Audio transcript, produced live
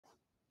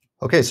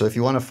Okay, so if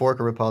you want to fork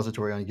a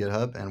repository on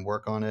GitHub and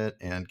work on it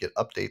and get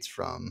updates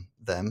from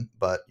them,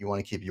 but you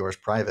want to keep yours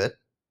private,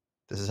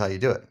 this is how you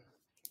do it.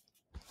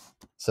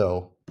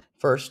 So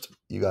first,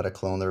 you got to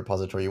clone the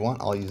repository you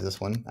want. I'll use this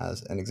one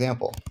as an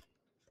example.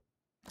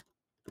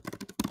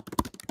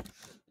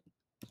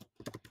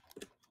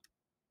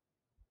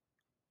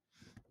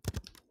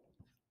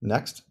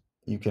 Next,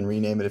 you can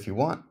rename it if you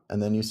want,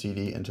 and then you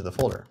cd into the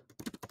folder.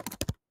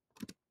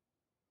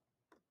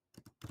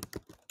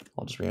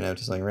 I'll just rename it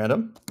to something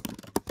random,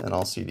 and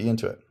I'll cd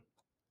into it.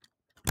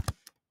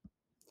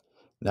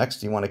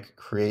 Next, you want to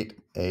create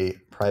a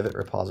private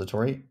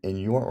repository in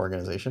your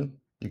organization.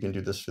 You can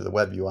do this through the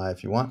web UI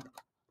if you want,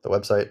 the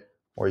website,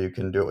 or you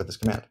can do it with this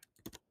command.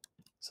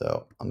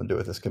 So I'm going to do it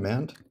with this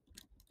command.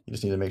 You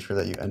just need to make sure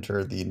that you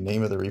enter the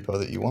name of the repo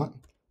that you want,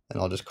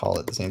 and I'll just call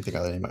it the same thing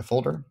I named my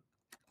folder,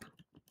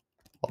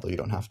 although you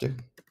don't have to.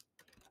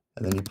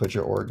 And then you put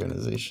your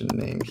organization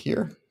name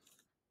here,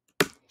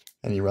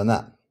 and you run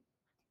that.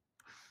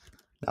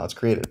 Now it's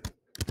created.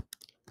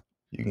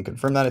 You can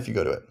confirm that if you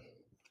go to it.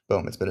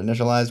 Boom, it's been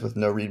initialized with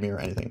no readme or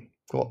anything.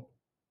 Cool.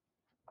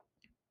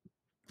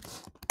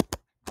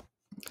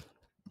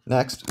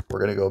 Next, we're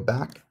going to go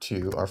back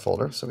to our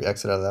folder. So we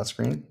exit out of that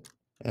screen,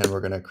 and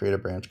we're going to create a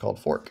branch called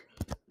fork.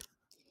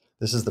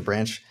 This is the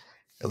branch,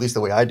 at least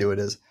the way I do it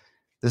is,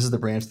 this is the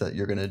branch that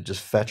you're going to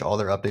just fetch all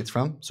their updates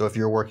from. So if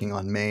you're working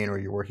on main or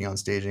you're working on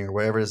staging or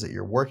whatever it is that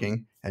you're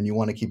working, and you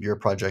want to keep your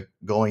project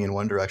going in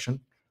one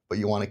direction, but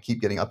you want to keep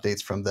getting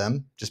updates from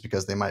them just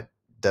because they might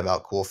dev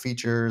out cool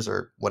features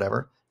or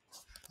whatever,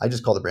 I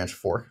just call the branch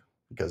fork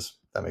because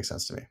that makes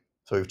sense to me.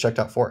 So we've checked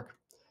out fork.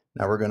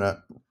 Now we're going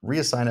to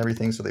reassign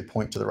everything so they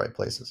point to the right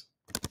places.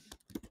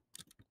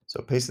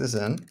 So paste this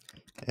in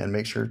and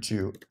make sure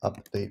to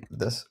update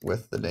this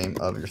with the name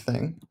of your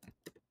thing.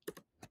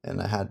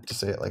 And I had to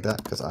say it like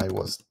that because I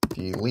was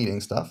deleting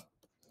stuff.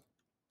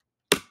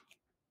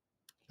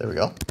 There we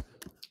go.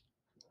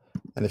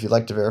 And if you'd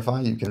like to verify,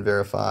 you can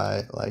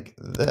verify like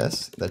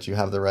this, that you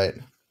have the right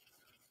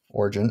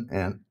origin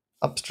and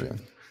upstream.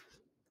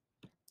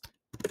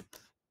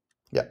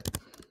 Yep.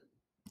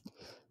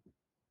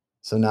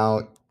 So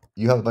now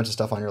you have a bunch of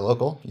stuff on your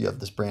local. You have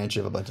this branch,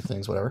 you have a bunch of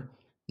things, whatever.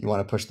 You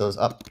want to push those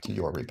up to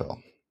your repo.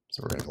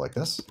 So we're going to go like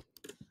this.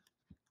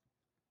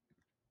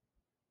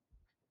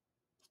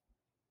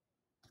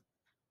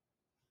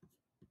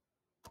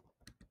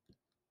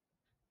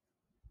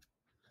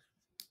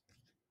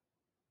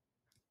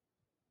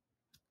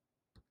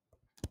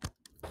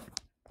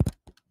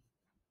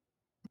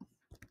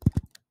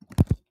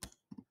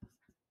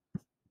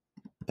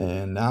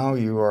 And now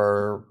you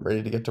are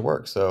ready to get to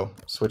work. So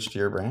switch to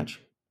your branch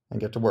and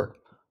get to work.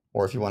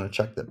 Or if you want to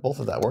check that both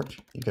of that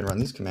worked, you can run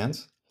these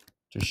commands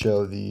to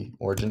show the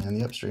origin and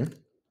the upstream.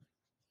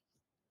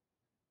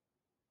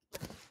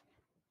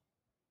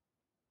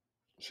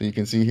 So you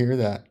can see here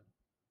that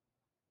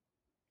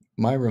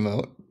my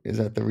remote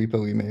is at the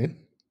repo we made.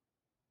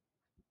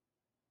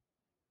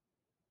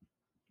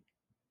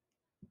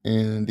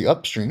 And the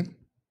upstream,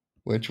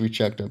 which we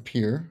checked up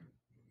here,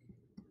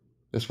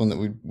 this one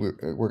that we're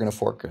going to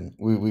fork, and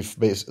we've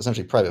based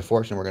essentially private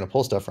forks, and we're going to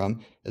pull stuff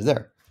from, is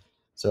there.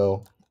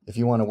 So if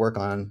you want to work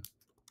on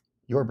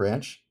your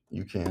branch,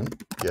 you can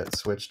get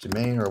switch to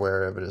main or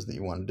wherever it is that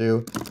you want to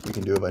do. You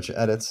can do a bunch of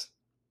edits,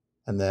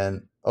 and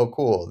then, oh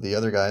cool, the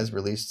other guys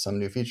released some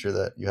new feature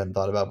that you hadn't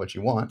thought about but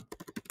you want.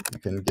 You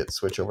can get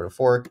switch over to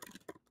fork,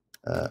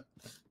 and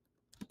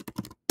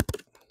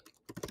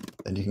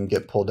you can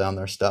get pulled down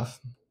their stuff,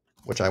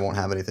 which I won't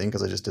have anything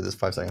because I just did this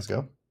 5 seconds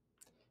ago.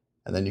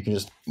 And then you can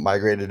just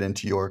migrate it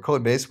into your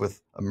code base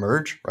with a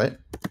merge, right?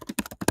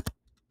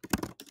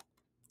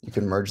 You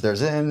can merge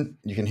theirs in,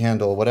 you can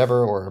handle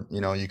whatever, or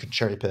you can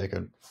cherry pick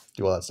and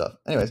do all that stuff.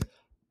 Anyways,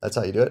 that's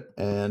how you do it,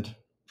 and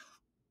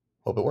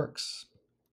hope it works.